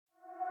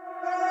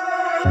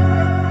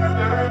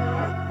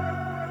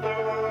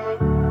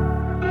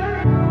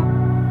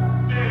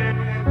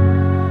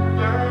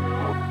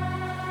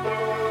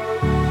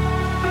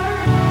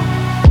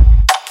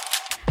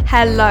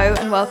Hello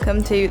and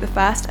welcome to the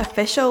first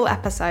official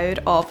episode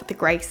of the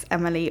Grace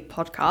Emily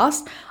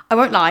podcast. I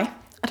won't lie,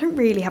 I don't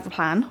really have a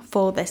plan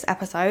for this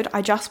episode.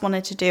 I just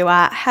wanted to do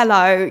a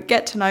hello,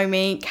 get to know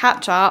me,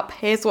 catch up,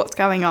 here's what's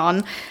going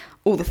on,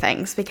 all the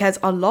things, because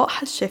a lot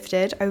has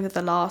shifted over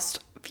the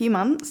last few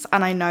months,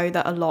 and I know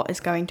that a lot is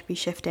going to be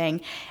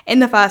shifting in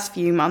the first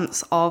few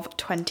months of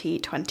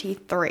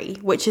 2023,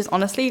 which is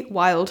honestly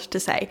wild to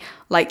say.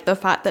 Like, the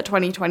fact that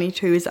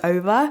 2022 is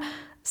over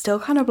still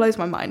kind of blows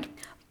my mind.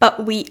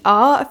 But we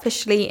are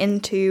officially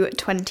into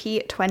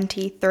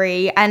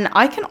 2023, and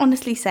I can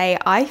honestly say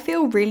I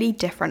feel really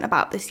different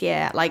about this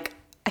year. Like,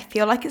 I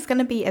feel like it's going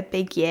to be a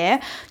big year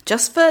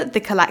just for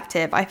the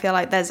collective. I feel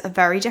like there's a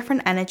very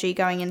different energy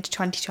going into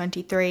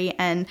 2023,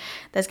 and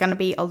there's going to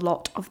be a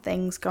lot of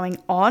things going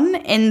on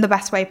in the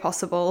best way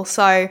possible.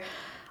 So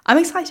I'm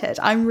excited.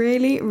 I'm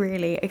really,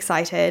 really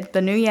excited.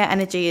 The new year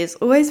energy is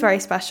always very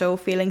special,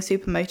 feeling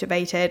super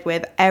motivated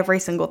with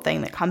every single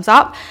thing that comes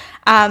up.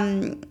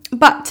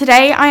 But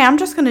today I am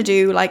just going to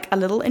do like a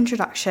little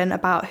introduction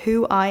about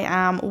who I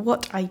am,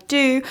 what I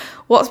do,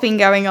 what's been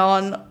going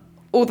on,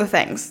 all the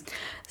things.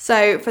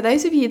 So for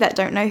those of you that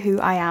don't know who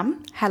I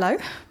am, hello,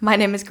 my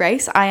name is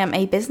Grace. I am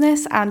a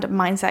business and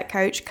mindset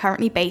coach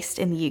currently based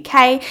in the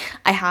UK.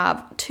 I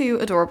have 2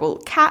 adorable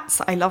cats.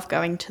 I love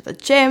going to the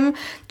gym,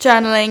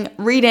 journaling,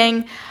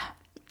 reading.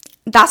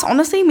 That's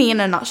honestly me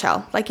in a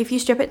nutshell. Like, if you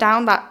strip it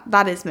down,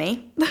 that is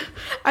me.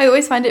 I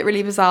always find it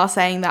really bizarre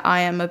saying that I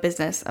am a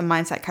business and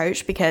mindset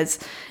coach because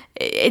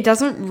it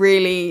doesn't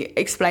really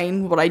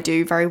explain what I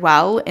do very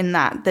well, in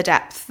that the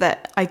depth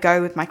that I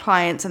go with my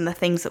clients and the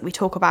things that we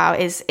talk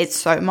about it's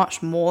so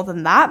much more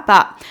than that.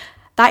 But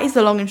that is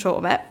the long and short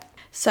of it.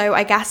 So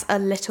I guess a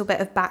little bit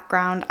of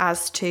background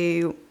as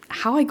to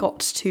how I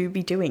got to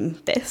be doing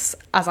this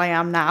as I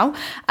am now.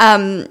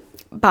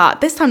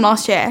 But this time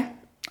last year,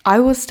 I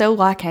was still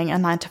working a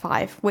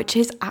 9-to-5, which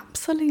is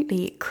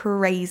absolutely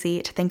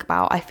crazy to think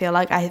about. I feel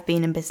like I have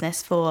been in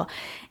business for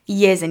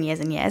years and years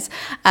and years.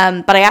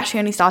 But I actually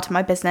only started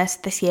my business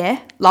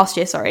last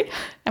year,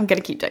 I'm going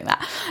to keep doing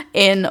that,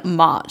 in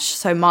March.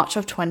 So March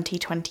of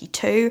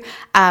 2022,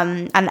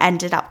 and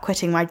ended up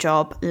quitting my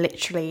job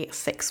literally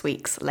 6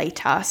 weeks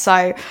later.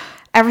 So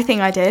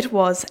everything I did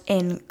was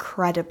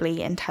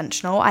incredibly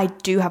intentional. I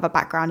do have a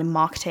background in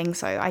marketing,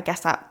 so I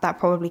guess that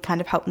probably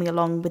kind of helped me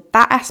along with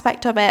that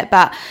aspect of it.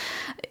 But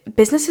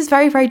business is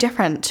very, very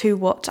different to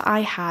what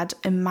I had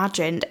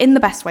imagined in the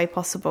best way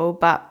possible.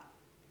 But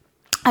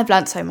I've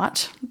learned so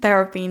much.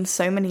 There have been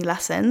so many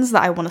lessons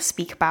that I want to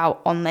speak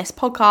about on this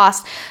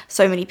podcast.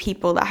 So many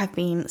people that have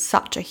been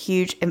such a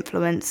huge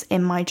influence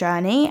in my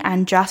journey,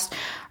 and just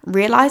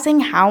realizing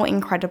how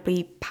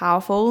incredibly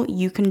powerful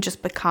you can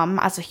just become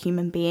as a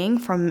human being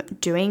from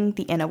doing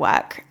the inner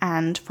work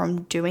and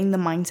from doing the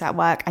mindset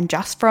work, and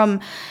just from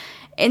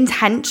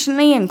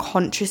intentionally and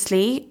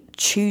consciously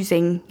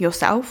choosing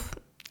yourself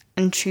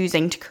and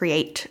choosing to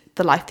create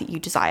the life that you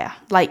desire.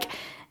 Like,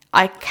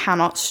 I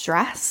cannot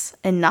stress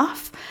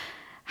enough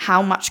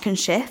how much can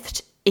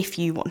shift if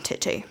you want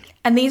it to.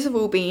 And these have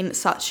all been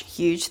such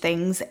huge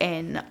things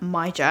in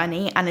my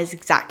journey, and is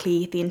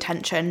exactly the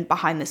intention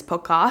behind this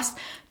podcast,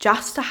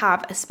 just to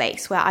have a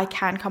space where I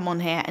can come on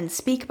here and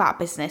speak about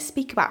business,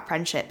 speak about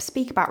friendships,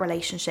 speak about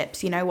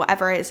relationships,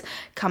 whatever is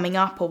coming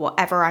up or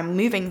whatever I'm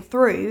moving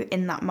through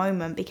in that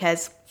moment,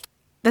 because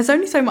there's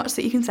only so much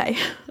that you can say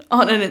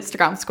on an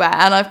Instagram square.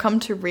 And I've come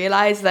to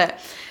realize that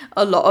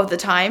a lot of the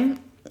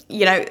time,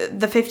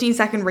 the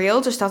 15-second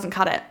reel just doesn't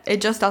cut it. It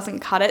just doesn't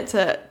cut it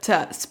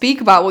to speak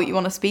about what you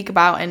want to speak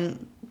about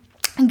and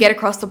get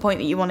across the point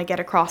that you want to get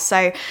across.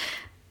 So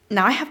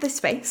now I have this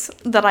space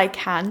that I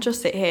can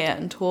just sit here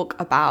and talk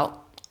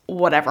about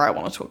whatever I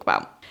want to talk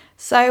about.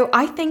 So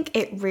I think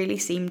it really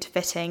seemed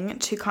fitting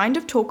to kind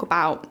of talk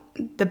about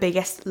the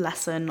biggest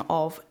lesson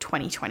of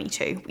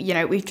 2022.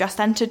 We've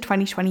just entered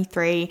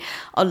 2023.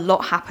 A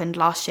lot happened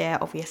last year,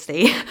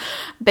 obviously.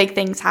 Big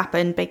things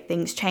happened, big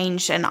things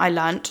changed, and I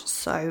learned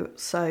so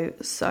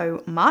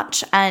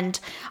much. And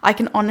I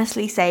can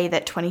honestly say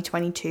that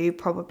 2022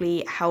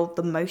 probably held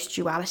the most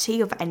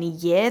duality of any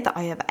year that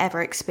I have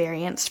ever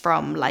experienced,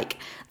 from like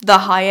the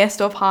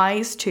highest of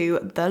highs to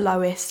the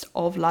lowest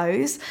of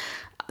lows.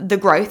 The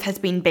growth has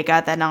been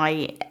bigger than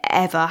I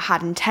ever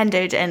had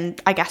intended. And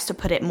I guess, to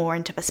put it more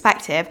into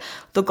perspective,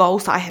 the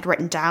goals that I had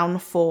written down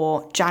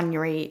for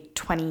January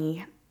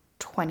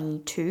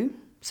 2022,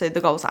 so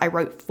the goals that I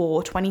wrote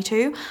for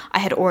 22, I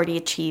had already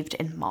achieved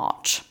in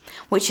March,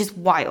 which is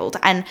wild.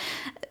 And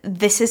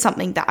this is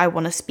something that I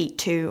want to speak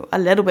to a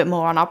little bit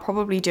more, and I'll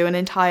probably do an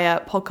entire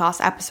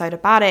podcast episode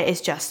about it,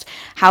 is just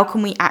how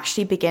can we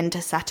actually begin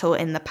to settle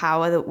in the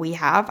power that we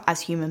have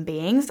as human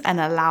beings and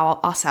allow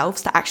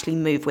ourselves to actually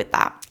move with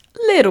that.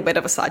 Little bit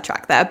of a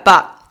sidetrack there,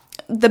 but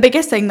the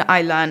biggest thing that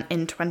I learned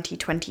in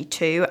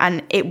 2022,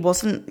 and it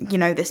wasn't,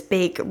 this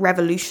big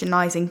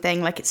revolutionizing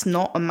thing, like it's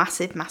not a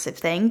massive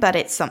thing, but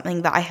it's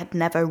something that I had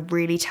never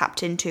really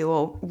tapped into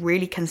or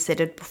really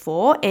considered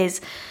before, is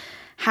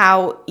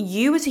how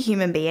you as a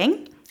human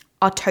being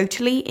are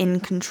totally in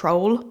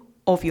control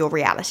of your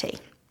reality.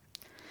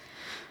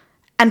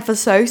 And for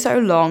so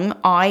long,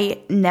 I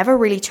never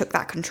really took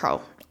that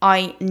control.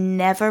 I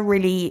never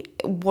really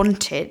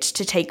wanted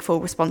to take full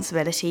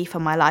responsibility for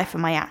my life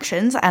and my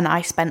actions. And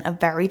I spent a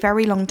very,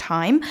 very long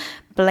time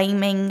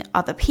blaming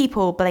other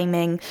people,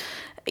 blaming,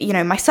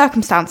 my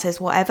circumstances,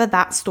 whatever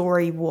that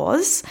story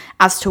was,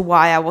 as to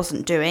why I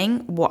wasn't doing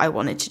what I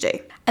wanted to do.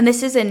 And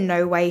this is in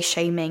no way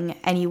shaming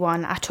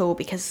anyone at all,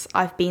 because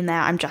I've been there.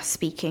 I'm just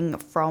speaking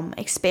from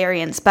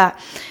experience. But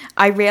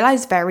I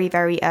realized very,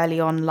 very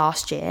early on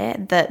last year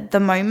that the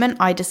moment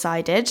I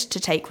decided to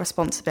take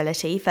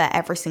responsibility for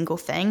every single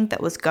thing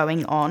that was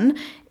going on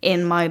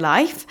in my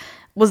life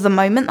was the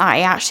moment that I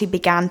actually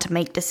began to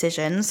make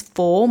decisions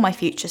for my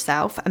future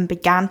self and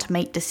began to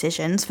make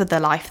decisions for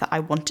the life that I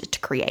wanted to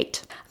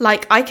create.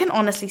 Like, I can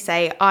honestly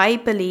say I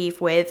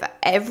believe with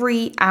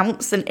every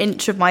ounce and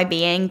inch of my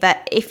being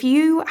that if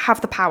you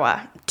have the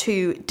power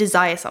to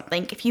desire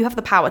something, if you have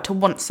the power to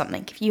want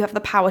something, if you have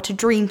the power to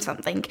dream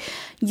something,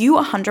 you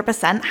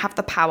 100% have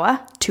the power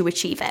to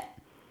achieve it.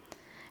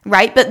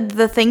 Right? But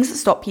the things that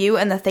stop you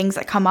and the things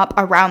that come up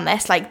around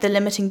this, like the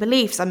limiting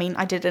beliefs, I mean,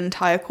 I did an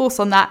entire course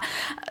on that,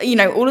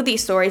 all of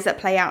these stories that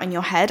play out in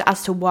your head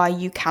as to why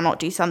you cannot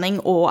do something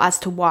or as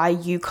to why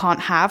you can't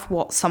have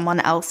what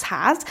someone else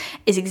has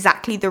is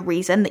exactly the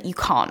reason that you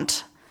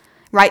can't.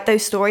 Right?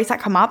 Those stories that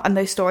come up and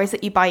those stories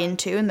that you buy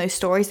into and those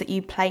stories that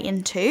you play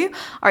into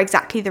are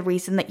exactly the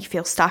reason that you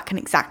feel stuck and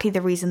exactly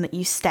the reason that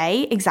you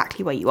stay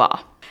exactly where you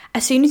are.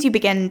 As soon as you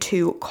begin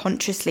to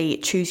consciously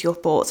choose your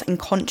thoughts and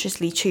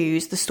consciously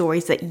choose the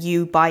stories that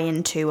you buy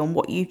into and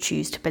what you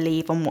choose to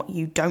believe and what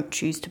you don't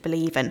choose to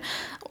believe and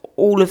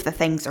all of the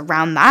things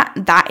around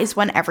that is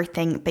when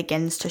everything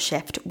begins to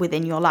shift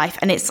within your life.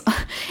 And it's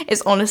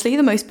honestly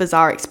the most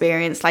bizarre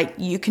experience. Like,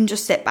 you can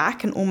just sit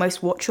back and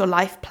almost watch your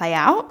life play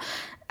out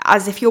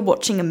as if you're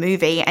watching a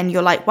movie and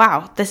you're like,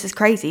 wow, this is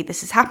crazy.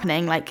 This is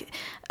happening. Like,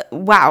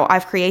 wow,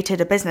 I've created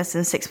a business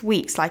in 6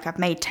 weeks. Like, I've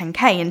made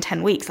 10K in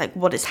 10 weeks. Like,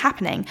 what is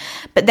happening?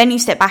 But then you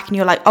step back and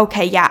you're like,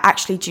 okay, yeah,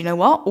 actually, do you know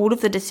what? All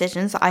of the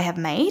decisions that I have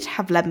made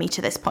have led me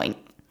to this point.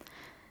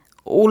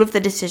 All of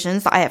the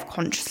decisions that I have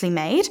consciously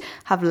made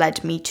have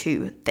led me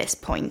to this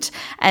point.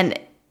 And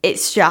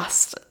it's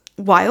just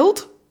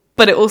wild.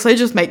 But it also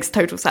just makes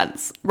total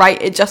sense,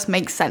 right? It just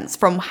makes sense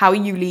from how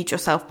you lead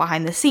yourself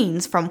behind the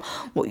scenes, from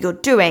what you're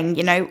doing,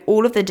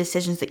 all of the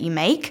decisions that you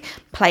make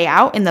play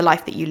out in the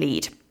life that you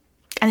lead.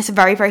 And it's a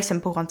very, very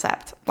simple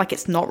concept. Like,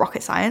 it's not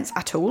rocket science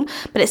at all,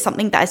 but it's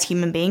something that as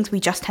human beings,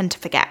 we just tend to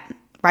forget,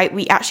 right?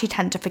 We actually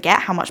tend to forget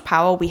how much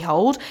power we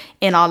hold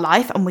in our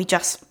life, and we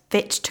just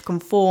fit to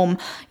conform,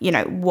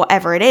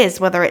 whatever it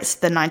is, whether it's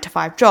the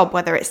 9-to-5 job,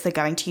 whether it's the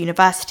going to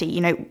university,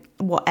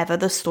 whatever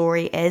the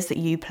story is that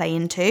you play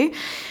into.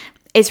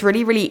 It's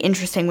really, really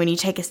interesting when you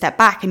take a step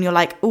back and you're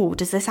like, oh,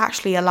 does this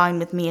actually align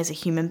with me as a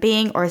human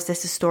being? Or is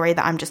this a story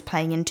that I'm just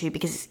playing into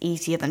because it's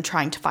easier than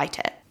trying to fight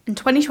it? And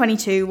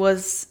 2022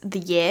 was the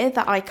year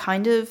that I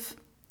kind of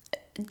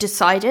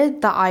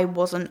decided that I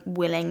wasn't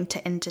willing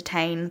to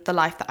entertain the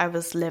life that I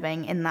was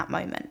living in that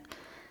moment.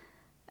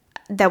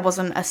 There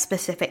wasn't a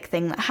specific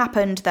thing that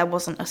happened. There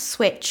wasn't a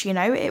switch,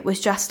 It was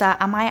just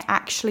am I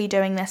actually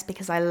doing this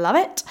because I love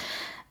it?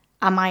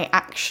 Am I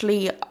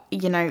actually,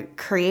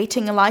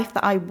 creating a life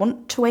that I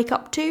want to wake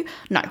up to?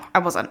 No, I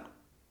wasn't.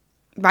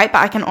 Right? But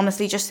I can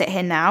honestly just sit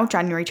here now,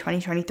 January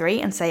 2023,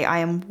 and say I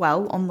am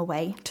well on the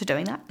way to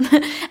doing that.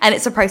 And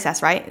it's a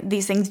process, right?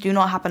 These things do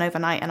not happen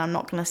overnight, and I'm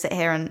not going to sit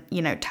here and,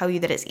 tell you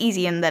that it's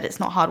easy and that it's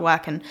not hard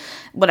work and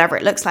whatever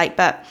it looks like.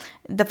 But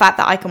the fact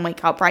that I can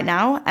wake up right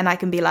now and I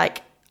can be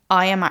like,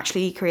 I am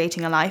actually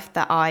creating a life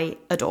that I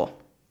adore.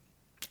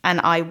 And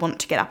I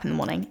want to get up in the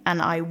morning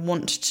and I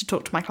want to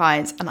talk to my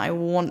clients and I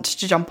want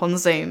to jump on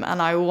Zoom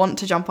and I want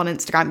to jump on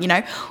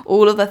Instagram,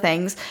 all of the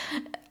things.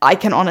 I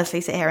can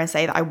honestly sit here and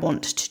say that I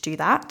want to do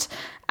that.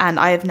 And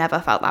I have never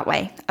felt that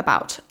way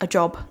about a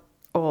job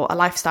or a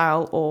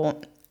lifestyle or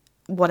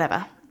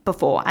whatever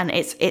before. And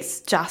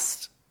it's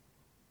just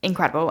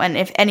incredible. And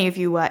if any of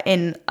you were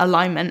in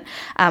Alignment,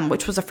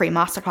 which was a free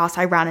masterclass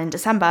I ran in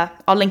December,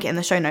 I'll link it in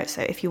the show notes.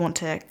 So if you want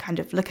to kind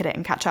of look at it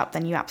and catch up,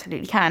 then you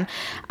absolutely can.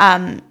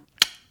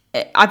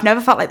 I've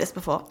never felt like this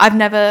before. I've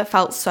never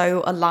felt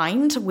so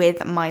aligned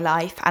with my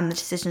life and the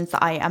decisions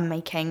that I am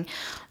making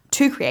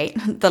to create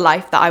the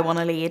life that I want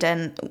to lead,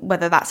 and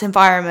whether that's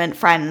environment,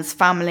 friends,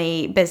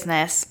 family,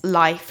 business,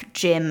 life,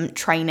 gym,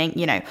 training,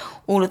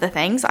 all of the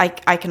things. I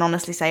can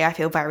honestly say I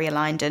feel very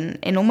aligned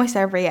in almost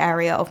every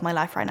area of my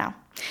life right now,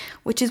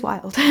 which is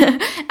wild.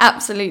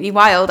 Absolutely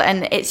wild.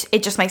 And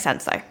it just makes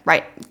sense though,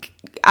 right?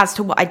 As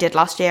to what I did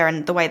last year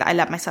and the way that I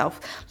led myself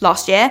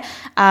last year,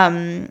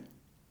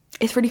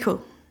 it's really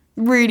cool.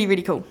 Really,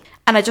 really cool.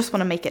 And I just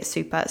want to make it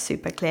super,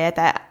 super clear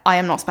that I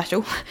am not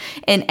special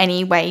in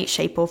any way,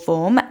 shape or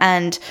form.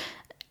 And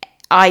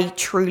I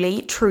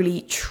truly,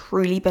 truly,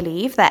 truly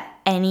believe that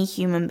any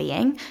human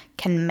being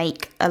can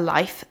make a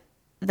life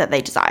that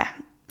they desire.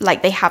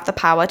 Like, they have the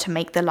power to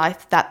make the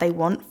life that they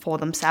want for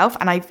themselves.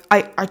 And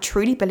I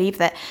truly believe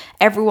that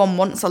everyone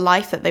wants a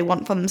life that they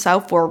want for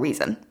themselves for a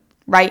reason,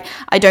 right?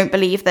 I don't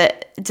believe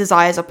that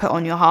desires are put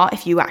on your heart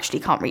if you actually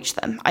can't reach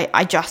them.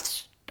 I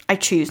just I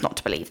choose not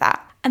to believe that.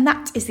 And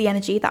that is the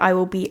energy that I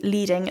will be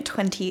leading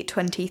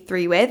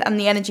 2023 with, and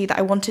the energy that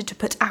I wanted to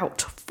put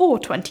out for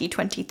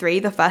 2023,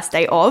 the first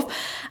day of.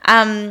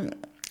 And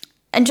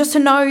just to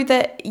know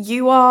that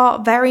you are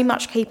very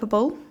much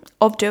capable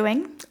of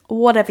doing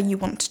whatever you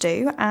want to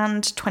do,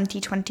 and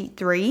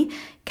 2023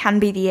 can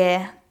be the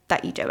year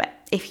that you do it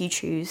if you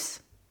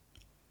choose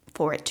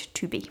for it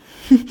to be.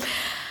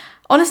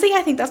 Honestly,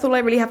 I think that's all I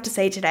really have to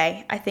say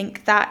today. I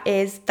think that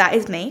is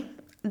me.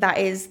 That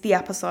is the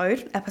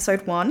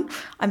episode 1.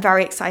 I'm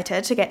very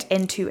excited to get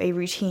into a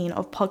routine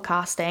of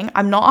podcasting.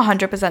 I'm not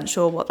 100%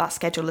 sure what that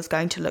schedule is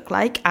going to look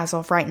like as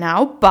of right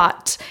now,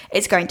 but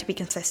it's going to be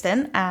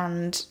consistent,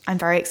 and I'm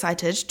very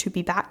excited to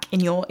be back in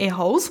your ear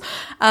holes,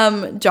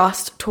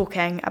 just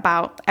talking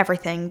about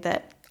everything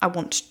that I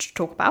want to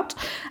talk about.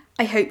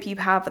 I hope you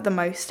have the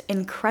most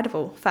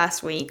incredible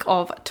first week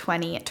of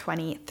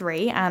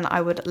 2023, and I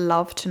would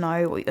love to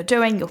know what you're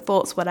doing, your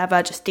thoughts,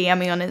 whatever. Just DM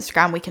me on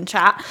Instagram, we can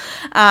chat.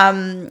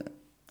 And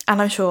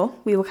I'm sure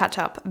we will catch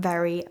up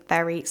very,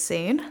 very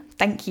soon.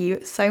 Thank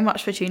you so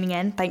much for tuning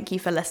in. Thank you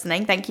for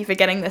listening. Thank you for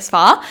getting this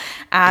far,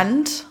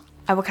 and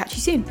I will catch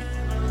you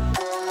soon.